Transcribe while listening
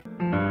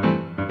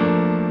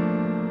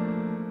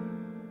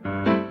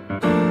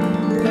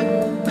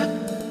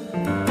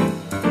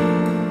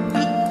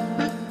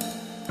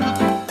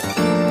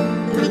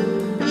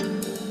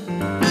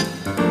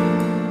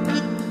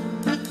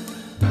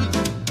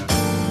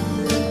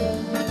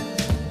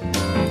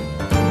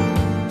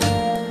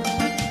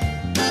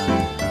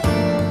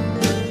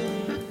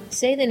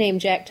Say the name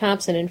Jack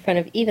Thompson in front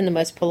of even the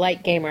most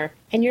polite gamer,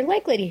 and you're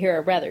likely to hear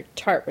a rather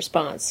tart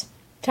response.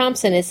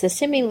 Thompson is the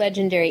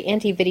semi-legendary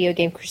anti-video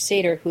game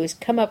crusader who has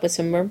come up with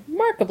some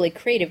remarkably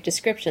creative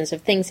descriptions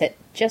of things that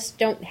just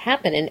don't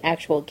happen in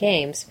actual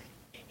games.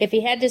 If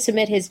he had to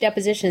submit his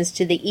depositions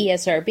to the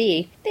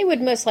ESRB, they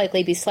would most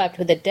likely be slapped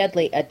with a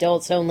deadly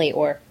adults-only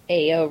or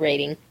AO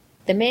rating.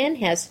 The man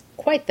has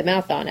quite the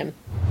mouth on him.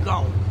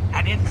 Go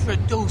and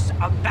introduce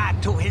a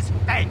bat to his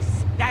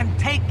face, then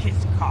take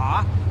his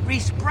car,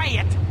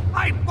 respray it.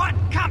 I want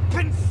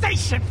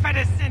compensation for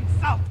this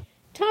insult!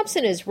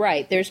 Thompson is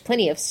right. There's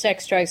plenty of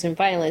sex, drugs, and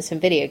violence in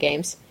video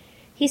games.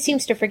 He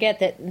seems to forget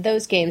that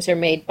those games are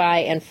made by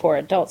and for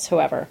adults,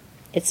 however.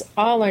 It's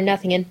all or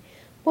nothing, and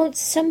won't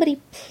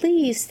somebody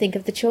please think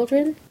of the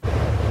children?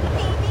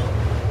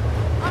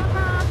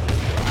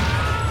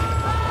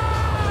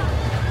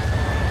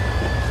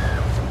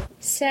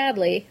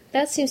 Sadly,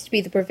 that seems to be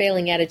the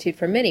prevailing attitude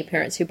for many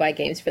parents who buy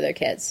games for their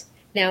kids.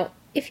 Now,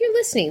 if you're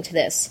listening to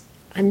this,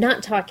 I'm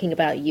not talking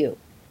about you.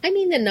 I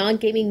mean the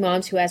non-gaming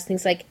moms who ask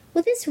things like,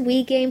 will this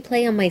Wii game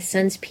play on my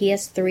son's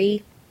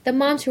PS3? The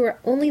moms who are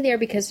only there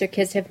because their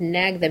kids have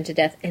nagged them to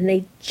death and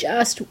they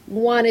just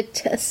want it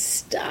to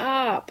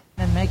stop.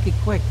 And make it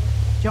quick.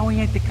 Joey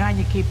ain't the kind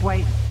you keep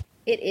waiting.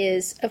 It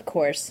is, of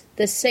course,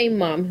 the same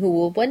mom who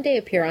will one day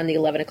appear on the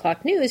 11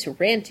 o'clock news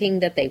ranting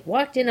that they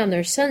walked in on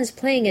their sons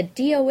playing a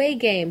DOA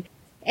game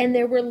and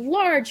there were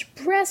large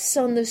breasts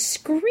on the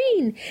screen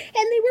and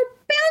they were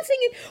bouncing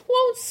and,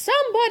 won't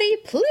somebody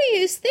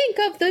please think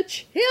of the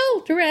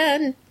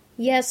children?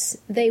 Yes,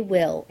 they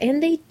will,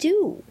 and they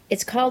do.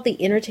 It's called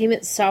the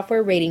Entertainment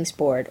Software Ratings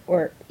Board,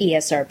 or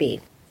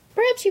ESRB.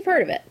 Perhaps you've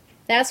heard of it.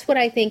 That's what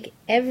I think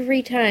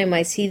every time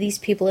I see these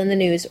people in the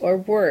news, or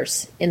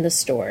worse, in the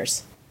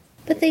stores.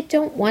 But they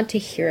don't want to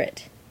hear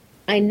it.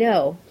 I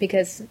know,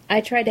 because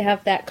I tried to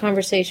have that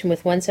conversation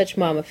with one such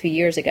mom a few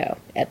years ago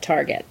at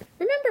Target.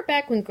 Remember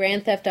back when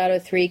Grand Theft Auto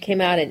 3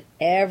 came out and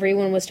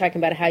everyone was talking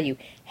about how you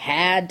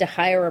had to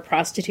hire a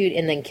prostitute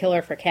and then kill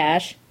her for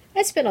cash?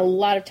 I spent a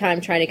lot of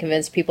time trying to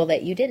convince people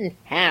that you didn't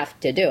have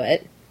to do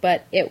it,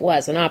 but it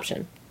was an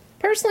option.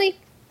 Personally,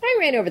 I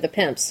ran over the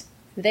pimps.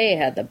 They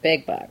had the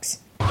big bucks.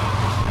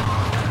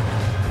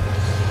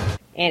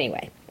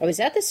 Anyway, I was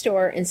at the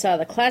store and saw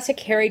the classic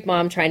harried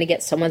mom trying to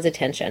get someone's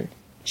attention.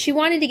 She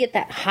wanted to get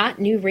that hot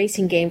new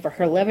racing game for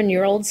her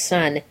 11-year-old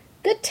son.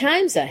 Good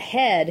times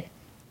ahead.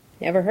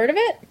 Never heard of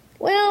it?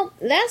 Well,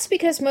 that's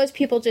because most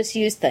people just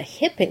use the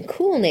hip and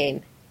cool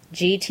name,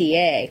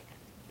 GTA.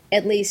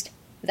 At least,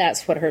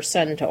 that's what her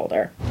son told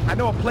her. I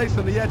know a place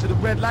on the edge of the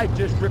red light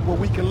district where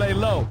we can lay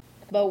low.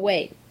 But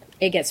wait,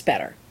 it gets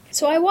better.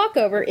 So I walk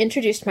over,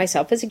 introduced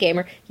myself as a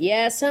gamer.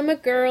 Yes, I'm a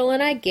girl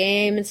and I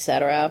game,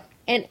 etc.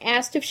 And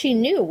asked if she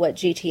knew what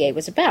GTA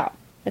was about.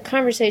 The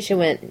conversation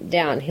went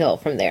downhill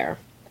from there.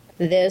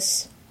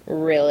 This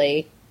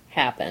really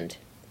happened.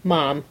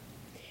 Mom,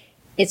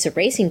 it's a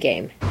racing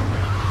game.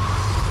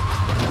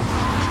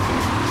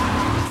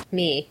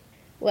 Me.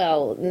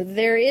 Well,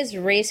 there is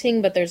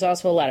racing, but there's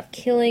also a lot of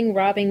killing,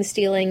 robbing,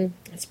 stealing.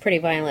 It's pretty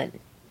violent.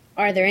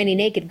 Are there any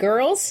naked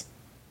girls?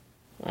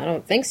 I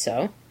don't think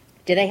so.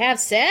 Do they have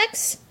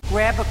sex?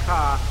 Grab a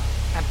car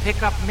and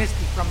pick up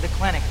Misty from the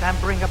clinic, then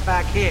bring her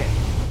back here.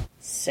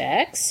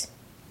 Sex?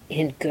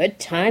 In Good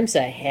Times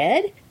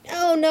Ahead?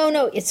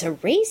 No, it's a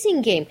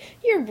racing game.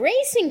 You're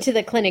racing to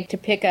the clinic to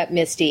pick up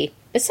Misty.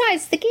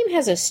 Besides, the game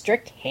has a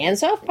strict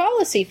hands-off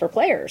policy for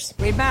players.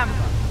 Remember,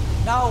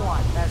 no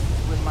one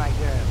messes with my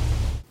girl.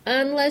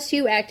 Unless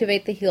you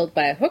activate the healed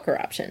by a hooker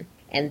option.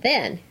 And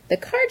then, the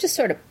car just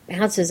sort of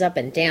bounces up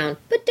and down.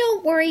 But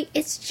don't worry,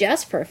 it's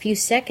just for a few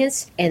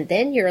seconds, and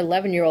then your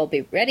 11-year-old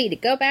will be ready to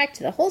go back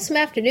to the wholesome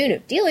afternoon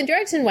of dealing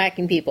drugs and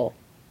whacking people.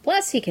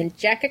 Plus, he can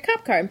jack a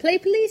cop car and play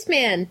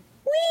policeman.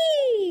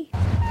 Whee!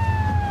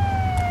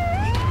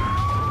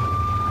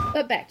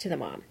 But back to the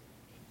mom.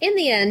 In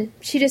the end,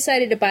 she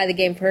decided to buy the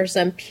game for her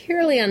son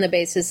purely on the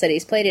basis that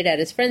he's played it at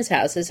his friends'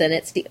 houses and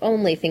it's the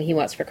only thing he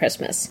wants for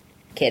Christmas.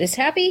 Kid is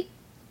happy,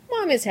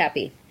 mom is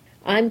happy.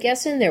 I'm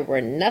guessing there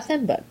were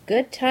nothing but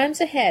good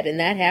times ahead in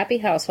that happy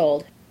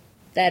household.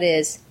 That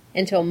is,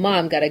 until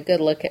Mom got a good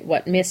look at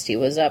what Misty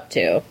was up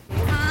to.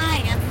 Hi,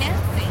 I'm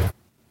Misty.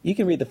 You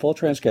can read the full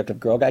transcript of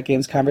Girl Got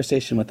Game's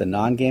conversation with the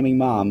non-gaming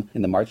mom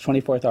in the March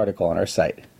 24th article on our site.